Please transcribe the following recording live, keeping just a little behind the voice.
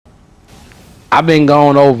I've been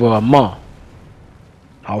gone over a month.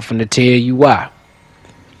 I'm finna tell you why.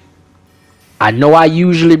 I know I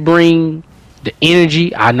usually bring the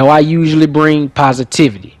energy. I know I usually bring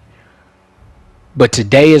positivity. But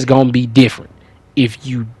today is going to be different. If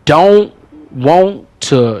you don't want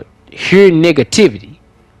to hear negativity,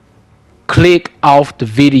 click off the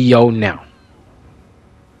video now.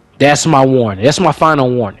 That's my warning. That's my final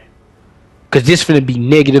warning. Because this finna be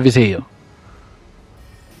negative as hell.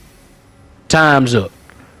 Time's up.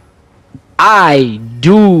 I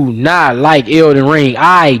do not like Elden Ring.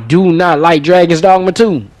 I do not like Dragon's Dogma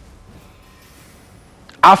 2.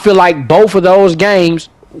 I feel like both of those games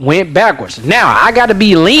went backwards. Now, I got to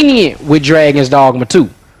be lenient with Dragon's Dogma 2.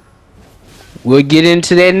 We'll get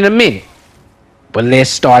into that in a minute. But let's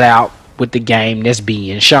start out with the game that's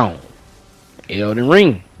being shown. Elden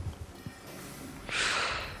Ring.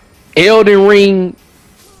 Elden Ring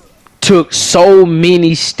took so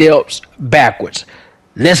many steps backwards.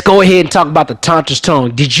 Let's go ahead and talk about the Tantra's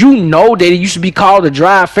Tongue. Did you know that it used to be called the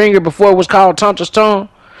Dry Finger before it was called Tantra's Tongue?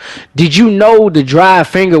 Did you know the Dry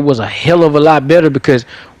Finger was a hell of a lot better because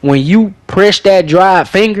when you press that dried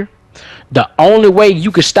finger, the only way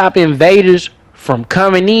you could stop invaders from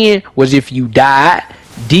coming in was if you died,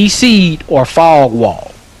 DC'd, or fog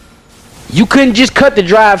wall. You couldn't just cut the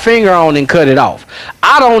dried finger on and cut it off.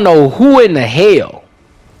 I don't know who in the hell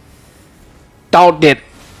thought that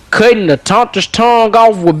cutting the Tantra's tongue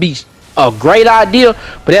off would be a great idea,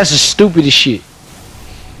 but that's the stupidest shit.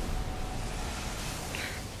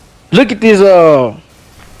 Look at this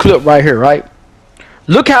clip right here, right?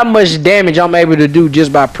 Look how much damage I'm able to do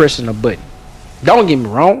just by pressing a button. Don't get me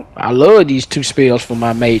wrong, I love these two spells for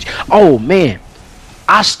my mage. Oh man,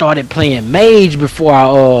 I started playing mage before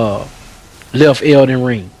I left Elden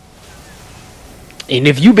Ring. And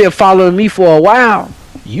if you've been following me for a while,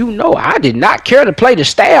 you know I did not care to play the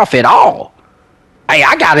staff at all. Hey,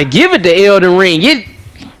 I gotta give it to Elden Ring. It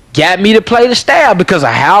got me to play the staff because of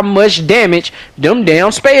how much damage them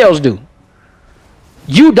damn spells do.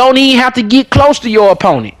 You don't even have to get close to your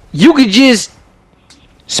opponent. You could just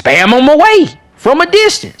spam them away from a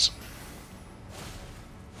distance.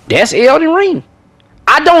 That's Elden Ring.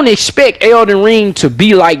 I don't expect Elden Ring to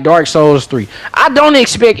be like Dark Souls 3. I don't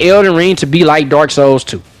expect Elden Ring to be like Dark Souls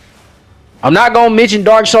 2. I'm not going to mention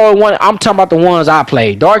Dark Souls 1. I'm talking about the ones I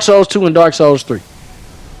played. Dark Souls 2 and Dark Souls 3.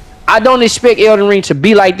 I don't expect Elden Ring to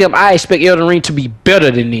be like them. I expect Elden Ring to be better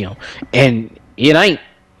than them. And it ain't.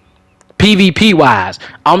 PvP wise.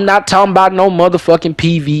 I'm not talking about no motherfucking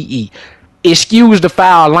PvE. Excuse the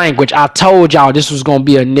foul language. I told y'all this was going to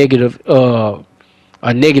be a negative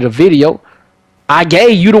video. I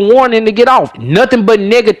gave you the warning to get off. Nothing but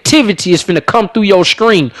negativity is finna come through your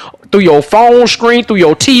screen, through your phone screen, through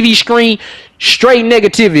your TV screen. Straight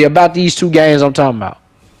negativity about these two games I'm talking about.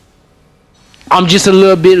 I'm just a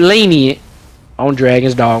little bit lenient on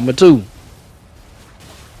Dragon's Dogma 2.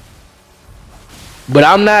 But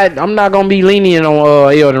I'm not gonna be lenient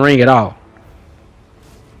on Elden Ring at all.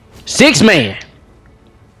 6 man.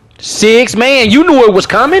 6 man, you knew it was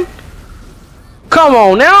coming. Come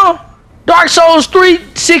on now. Dark Souls 3,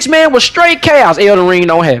 6 man was straight chaos. Elden Ring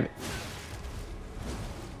don't have it.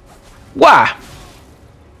 Why?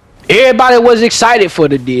 Everybody was excited for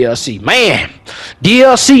the DLC. Man,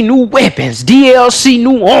 DLC new weapons, DLC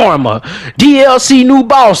new armor, DLC new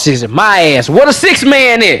bosses. My ass, what a 6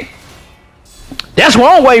 man is. That's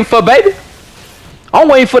what I'm waiting for, baby. I'm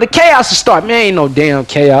waiting for the chaos to start. Man, ain't no damn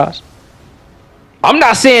chaos. I'm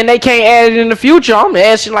not saying they can't add it in the future. I'm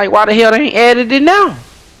asking like, why the hell they ain't added it now?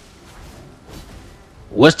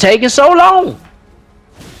 What's taking so long?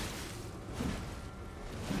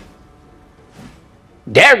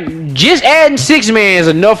 That just adding 6 man is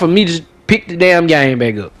enough for me to pick the damn game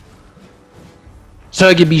back up. So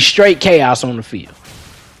it can be straight chaos on the field.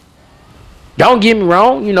 Don't get me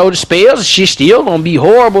wrong, you know, the spells, shit still gonna be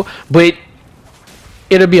horrible, but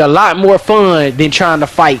it'll be a lot more fun than trying to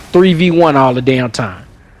fight 3v1 all the damn time.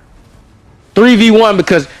 3v1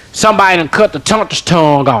 because somebody done cut the Tantra's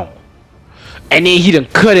tongue on. And then he done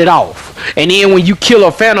cut it off. And then when you kill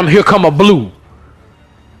a phantom, here come a blue.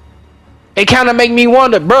 It kind of make me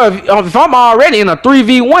wonder, bro, if I'm already in a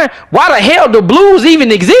 3v1, why the hell do blues even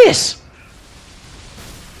exist?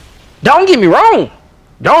 Don't get me wrong.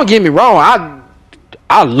 Don't get me wrong.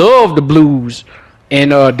 I love the blues in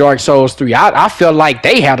Dark Souls 3. I felt like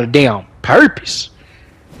they had a damn purpose.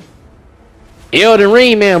 Elden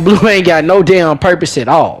Ring, man, blue ain't got no damn purpose at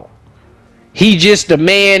all. He just the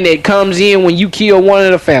man that comes in when you kill one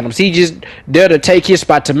of the phantoms. He just there to take his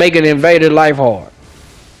spot to make an invader life hard.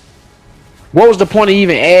 What was the point of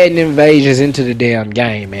even adding invasions into the damn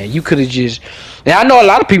game, man? You could have just. Now I know a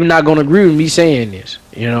lot of people not gonna agree with me saying this.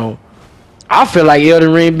 You know, I feel like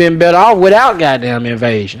Elden Ring been better off without goddamn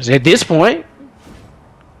invasions at this point.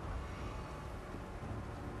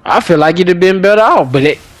 I feel like it'd have been better off,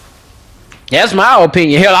 but that's my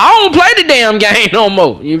opinion. Hell, I don't play the damn game no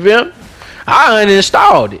more. You feel me? I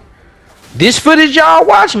uninstalled it. This footage y'all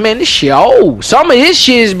watch, man, this shit old. Some of this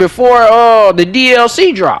shit is before the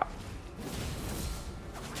DLC drop.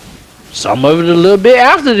 Some of it a little bit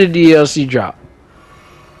after the DLC drop.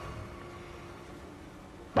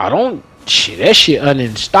 I don't shit that shit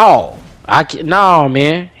uninstalled. I can no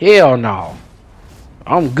man. Hell no.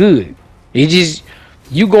 I'm good. It just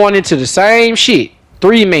you going into the same shit.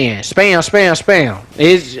 3-man. Spam.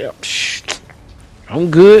 It's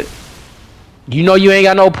I'm good. You know you ain't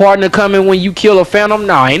got no partner coming when you kill a phantom?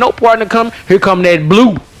 Nah, ain't no partner coming. Here come that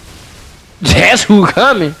blue. That's who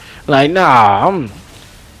coming. Like, nah,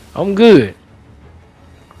 I'm good.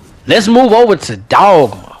 Let's move over to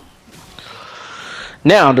Dogma.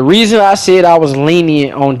 Now, the reason I said I was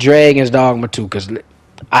lenient on Dragon's Dogma 2, because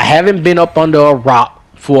I haven't been up under a rock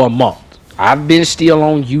for a month. I've been still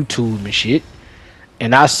on YouTube and shit.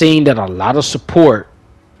 And I seen that a lot of support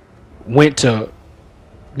went to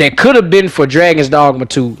that could have been for Dragon's Dogma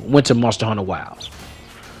 2 went to Monster Hunter Wilds.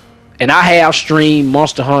 And I have streamed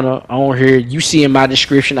Monster Hunter on here. You see in my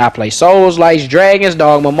description, I play Souls Likes, Dragon's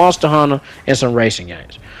Dogma, Monster Hunter, and some racing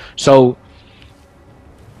games. So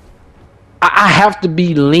I have to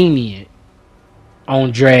be lenient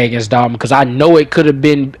on Dragon's Dogma because I know it could have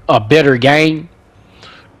been a better game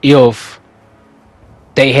if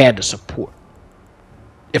they had the support.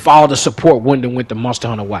 If all the support wouldn't have went to Monster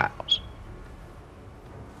Hunter Wilds.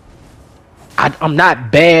 I'm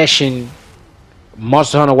not bashing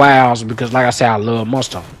Monster Hunter Wilds because, like I said, I love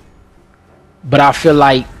Monster Hunter. But I feel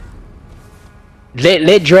like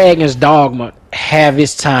let Dragon's Dogma have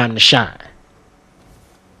its time to shine.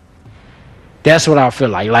 That's what I feel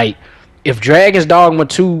like. Like, if Dragon's Dogma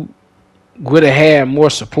 2 would have had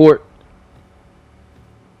more support,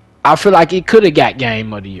 I feel like it could have got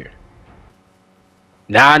Game of the Year.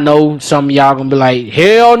 Now I know some of y'all gonna be like,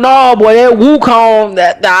 hell no, boy, that Wukong,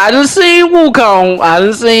 I done seen Wukong. I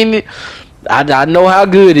done seen it. I know how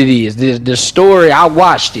good it is. The story, I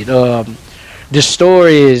watched it. The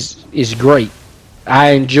story is great. I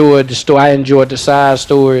enjoyed the story. I enjoyed the side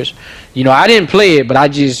stories. You know, I didn't play it, but I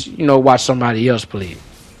just, watched somebody else play it.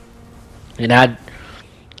 And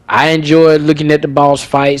I enjoyed looking at the boss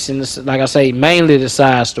fights and, like I say, mainly the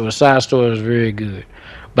side story. The side story was very good.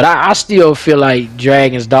 But I still feel like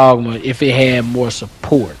Dragon's Dogma, if it had more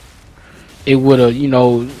support, it would have,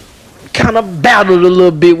 kind of battled a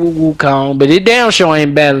little bit with Wukong. But it damn sure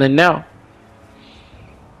ain't battling now.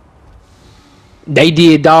 They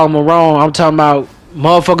did Dogma wrong. I'm talking about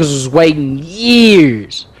motherfuckers was waiting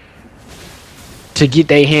years to get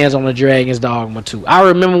their hands on the Dragon's Dogma 2. I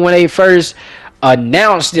remember when they first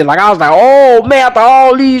announced it, like I was like, oh man, after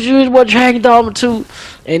all these years, what Dragon's Dogma 2?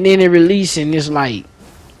 And then it released and it's like,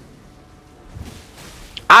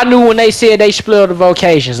 I knew when they said they split the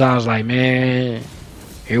vocations, I was like, man,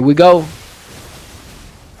 here we go.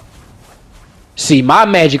 See, my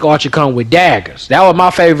Magic Archer come with daggers. That was my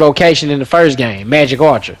favorite vocation in the first game, Magic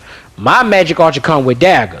Archer. My Magic Archer come with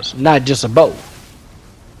daggers, not just a bow.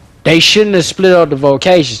 They shouldn't have split up the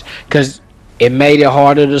vocations because it made it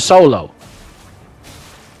harder to solo.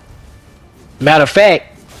 Matter of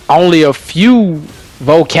fact, only a few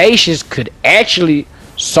vocations could actually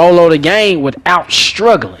solo the game without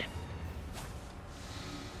struggling.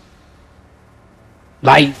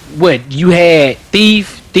 Like what you had,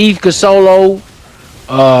 Thief could solo.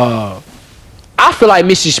 I feel like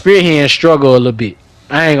Mrs. Spearhand struggled a little bit.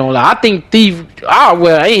 I ain't gonna lie. I think Thief.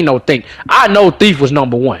 I ain't no think. I know Thief was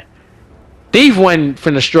number one. Thief wasn't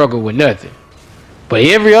finna struggle with nothing. But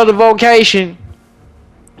every other vocation,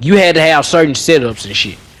 you had to have certain setups and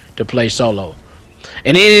shit to play solo.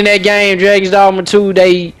 And then in that game, Dragon's Dogma 2,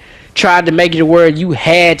 they tried to make it where you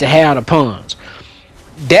had to have the puns.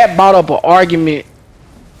 That brought up an argument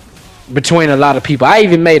between a lot of people. I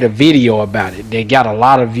even made a video about it that got a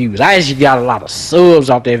lot of views. I actually got a lot of subs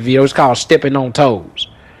off that video. It's called Stepping on Toes.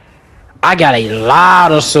 I got a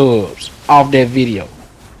lot of subs off that video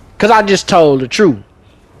because I just told the truth.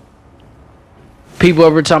 People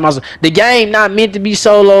every time I was the game not meant to be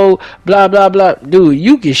solo, blah blah blah. Dude,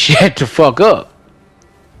 you can shut the fuck up.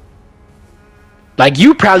 Like,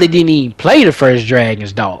 you probably didn't even play the first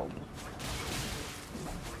Dragon's Dogma.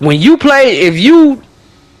 If you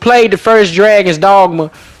played the first Dragon's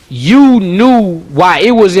Dogma you knew why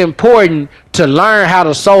it was important to learn how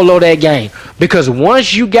to solo that game. Because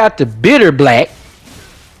once you got the bitter black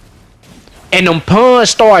and them pawns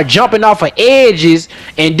start jumping off of edges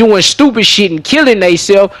and doing stupid shit and killing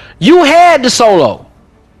themselves, you had the solo.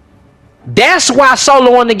 That's why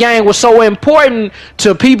solo in the game was so important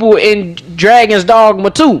to people in Dragon's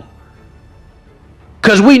Dogma 2.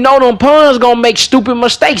 Cause we know them pawns gonna make stupid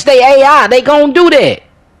mistakes. They AI, they gonna do that.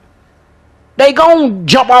 They gon'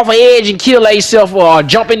 jump off an edge and kill themselves, or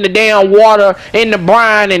jump in the damn water in the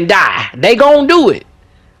brine and die. They gon' do it.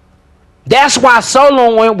 That's why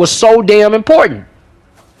soloing was so damn important.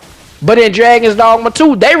 But in Dragon's Dogma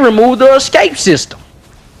 2, they removed the escape system.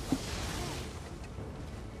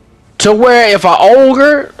 To where if an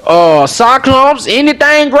ogre or cyclops,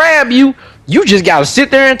 anything grab you, you just gotta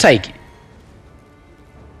sit there and take it.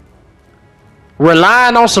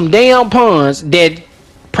 Relying on some damn puns that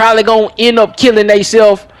probably gonna end up killing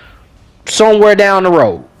themselves somewhere down the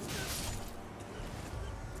road.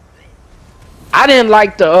 I didn't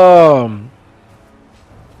like the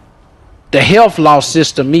health loss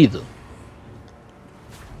system either.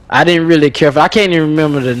 I didn't really care for. I can't even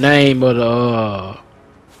remember the name of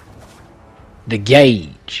the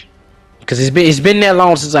gauge, because it's been that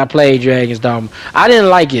long since I played Dragon's Dogma. I didn't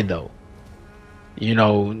like it though. You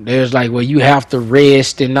know, there's like, well, you have to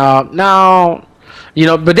rest and no. You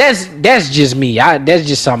know, but that's just me. That's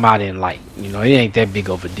just something I didn't like. You know, it ain't that big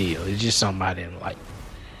of a deal. It's just something I didn't like.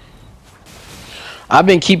 I've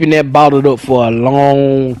been keeping that bottled up for a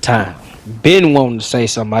long time. Been wanting to say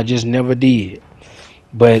something, I just never did.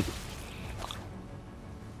 But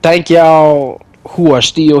thank y'all who are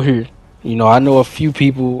still here. You know, I know a few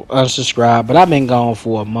people unsubscribed, but I've been gone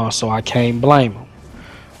for a month, so I can't blame them.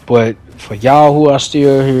 But for y'all who are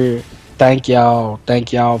still here, thank y'all.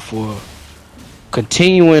 Thank y'all for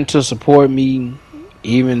continuing to support me,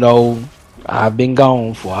 even though I've been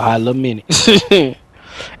gone for a hot little minute.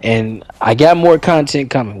 And I got more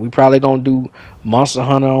content coming. We probably gonna do Monster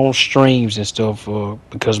Hunter on streams and stuff,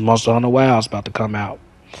 because Monster Hunter Wild's about to come out.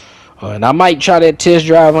 And I might try that Test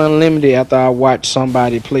Drive Unlimited after I watch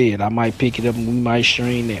somebody play it. I might pick it up and we might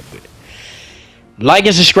stream that. But like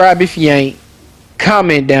and subscribe if you ain't.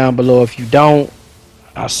 Comment down below if you don't.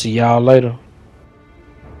 I'll see y'all later.